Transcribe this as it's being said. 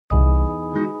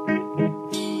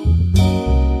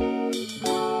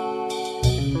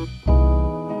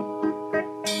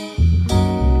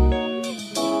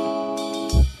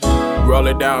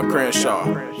down Crenshaw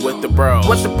with the bros.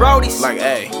 With the brodies. Like,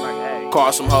 hey,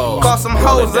 call some hoes. Call some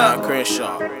roll hoes it down up.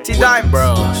 Crenshaw with the T-Diamonds.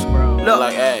 bros. Look.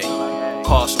 Like, hey,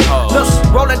 call some hoes.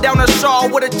 Look, rolling down the Shaw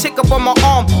with a chick up on my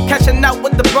arm. Catching out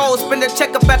with the bros, spend a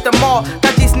check up at the mall.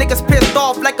 Got these niggas pissed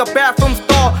off like a bathroom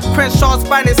stall. Crenshaw's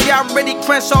finest, yeah, I'm ready,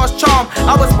 Crenshaw's charm.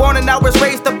 I was born and I was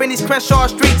raised up in these Crenshaw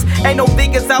streets. Ain't no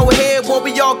vegans out here, boy,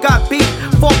 we all got beef.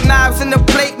 Fork knives in the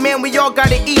plate, man, we all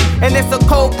gotta eat. And it's a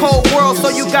cold, cold world, so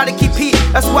you gotta keep heat.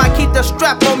 That's why I keep the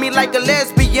strap on me like a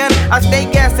lesbian. I stay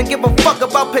gas and give a fuck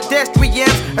about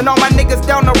pedestrians. And all my niggas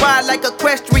down the ride like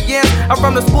equestrians. I'm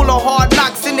from the school of hard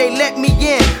knocks and they let me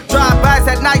in. Drive-bys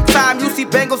at nighttime, you see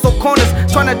bangles on corners.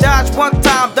 Tryna dodge one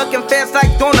time, ducking fans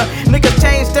like Donny. Niggas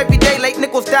changed every day like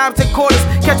nickels, dimes, and quarters.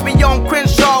 Catch me on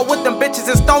Crenshaw with them bitches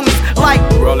and stoners. Like,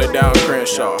 roll it down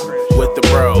Crenshaw with the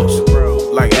bros.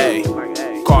 Like, hey,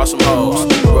 call some hoes.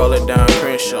 Roll it down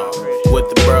Crenshaw with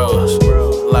the bros.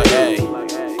 Like, hey,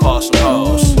 call some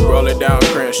hoes. Roll it down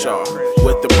Crenshaw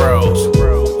with the bros.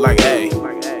 Like, hey,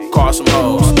 call some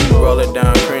hoes. Roll it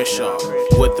down Crenshaw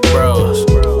with the bros.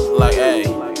 Like, hey,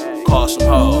 call some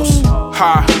hoes.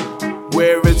 Ha,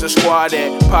 where is the squad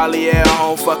at? Probably at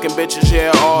home, fucking bitches,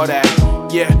 yeah, all that.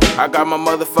 Yeah, I got my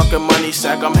motherfucking money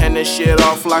sack. I'm handing shit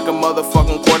off like a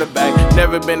motherfucking quarterback.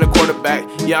 Never been a quarterback.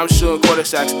 Yeah, I'm shooting quarter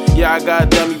sacks. Yeah, I got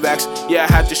dummy backs. Yeah, I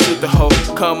had to shoot the hoe.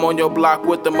 Come on your block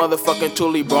with the motherfucking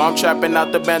toolie, bro. I'm trapping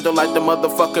out the bando like the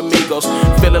motherfucking Migos.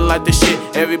 Feeling like the shit.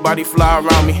 Everybody fly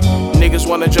around me. Niggas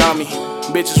wanna drown me.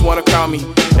 Bitches wanna crown me.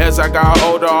 As I got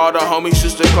older, all the homies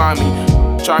used to climb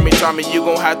me. Try me, you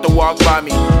gon' have to walk by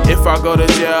me. If I go to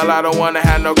jail, I don't wanna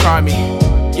have no crime me.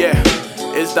 Yeah.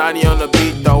 It's Donny on the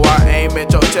beat though. I aim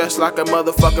at your chest like a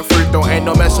motherfucking free throw. Ain't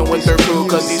no messing with their crew,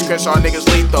 cause these Crenshaw niggas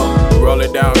lethal. Roll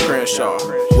it down Crenshaw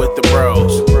with the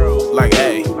bros. Like,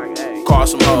 hey, call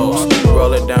some hoes.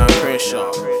 Roll it down Crenshaw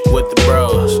with the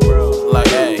bros. Like,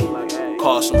 hey,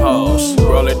 call some hoes.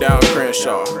 Roll it down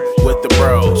Crenshaw with the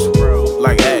bros.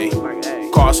 Like, hey,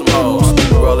 call some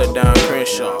hoes. Roll it down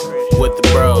Crenshaw with the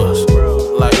bros.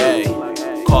 Like, hey,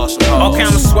 call some hoes. Okay,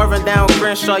 I'm swerving down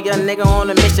Crenshaw, young nigga on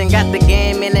a mission. Got the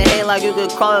game in the head like you could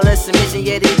call it a submission.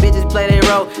 Yeah, these bitches play their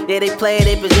role, yeah, they play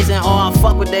their position. Oh, I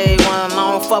fuck with they one,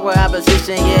 I don't fuck with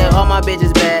opposition. Yeah, all my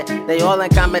bitches bad, they all in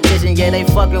competition. Yeah, they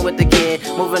fucking with the kid,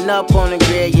 moving up on the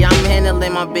grid. Yeah, I'm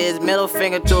handling my biz, middle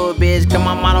finger to a bitch. Come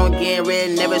on, I don't get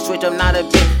red, never switch up, not a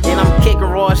bit. And I'm kicking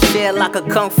raw shit like a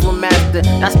kung fu master.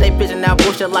 I stay pitching that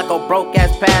bullshit like a broke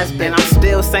ass pastor. And I'm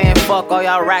still saying fuck all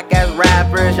y'all rack ass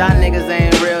rappers. Y'all niggas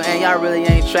ain't real and y'all really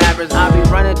ain't trappers. I be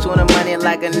running to the money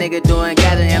like a nigga doing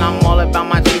gathering. And I'm all about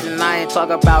my cheese and I ain't talk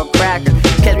about crackers.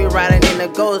 Catch me riding in the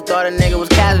ghost, thought a nigga was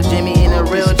casual. Jimmy in a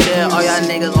wheelchair, all y'all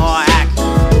niggas all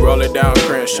actors. Roll it down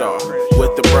Crenshaw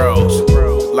with the bros.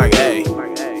 Like, hey,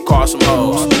 call some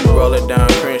hoes. Roll it down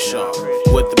Crenshaw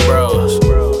with the bros.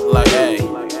 Like, hey,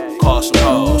 call some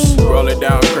hoes. Roll it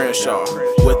down Crenshaw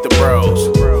with the bros.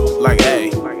 Like, hey,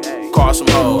 call some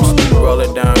hoes. Roll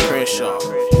it down Crenshaw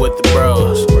with the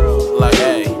bros. Like,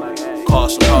 hey, call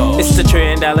some hoes. It's the $1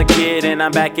 trillion kid and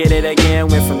I'm back at it again.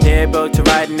 Went from deadboat to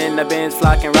riding in the Benz,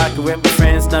 flocking, rocking with my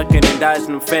friends, snucking and dodging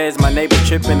them feds. My neighbors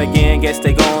tripping again, guess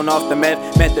they going off the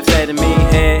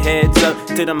methamphetamine. Heads up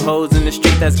to them hoes in the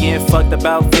street that's getting fucked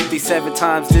about 57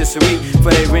 times this week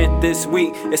for they rent this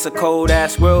week. It's a cold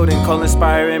ass world and cold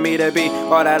inspiring me to be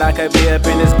all that I could be up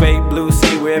in this great blue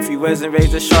sea where if you wasn't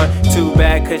raised a shark, too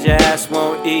bad cause your ass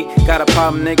won't eat. Got a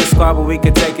problem, nigga squabble, we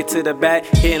could take it to the back,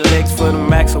 hitting licks for the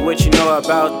max. So what you know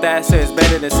about that? So it's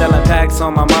better than selling packs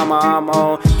on my mama, I'm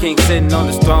on king sitting on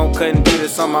this throne, couldn't do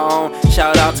this on my own.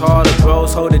 Shout out to all the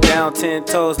bros, hold it down 10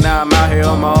 toes. Now I'm out here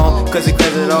on my own, cause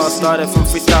it all started from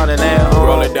freestyling at home.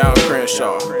 Roll it down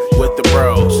Crenshaw with the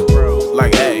bros.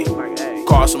 Like, hey,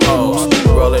 call some hoes.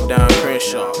 Roll it down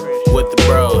Crenshaw with the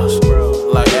bros.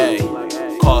 Like, hey,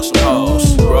 call some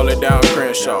hoes. Roll it down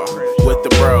Crenshaw with the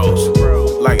bros.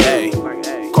 Like, hey,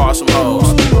 call some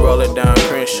hoes. Roll it down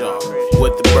Crenshaw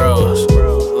with the bros.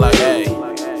 Like, hey,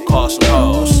 call some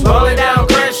hoes. roll it down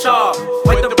Crenshaw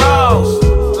with the bros.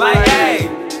 Like,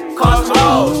 hey, call some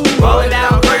hoes. Roll it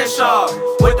down Crenshaw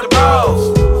with the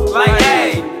bros. Like,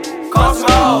 hey, call some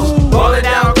hoes. Roll it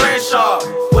down Crenshaw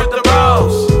with the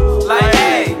bros. Like,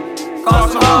 hey, call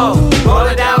some hoes. Roll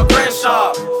it down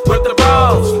Crenshaw with the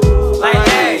bros. Like,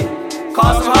 hey,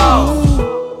 call some hoes.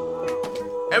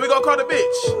 And we gonna call the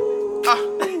bitch.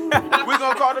 We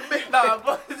gonna call the bitch.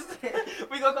 Nah,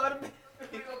 we gonna call the bitch.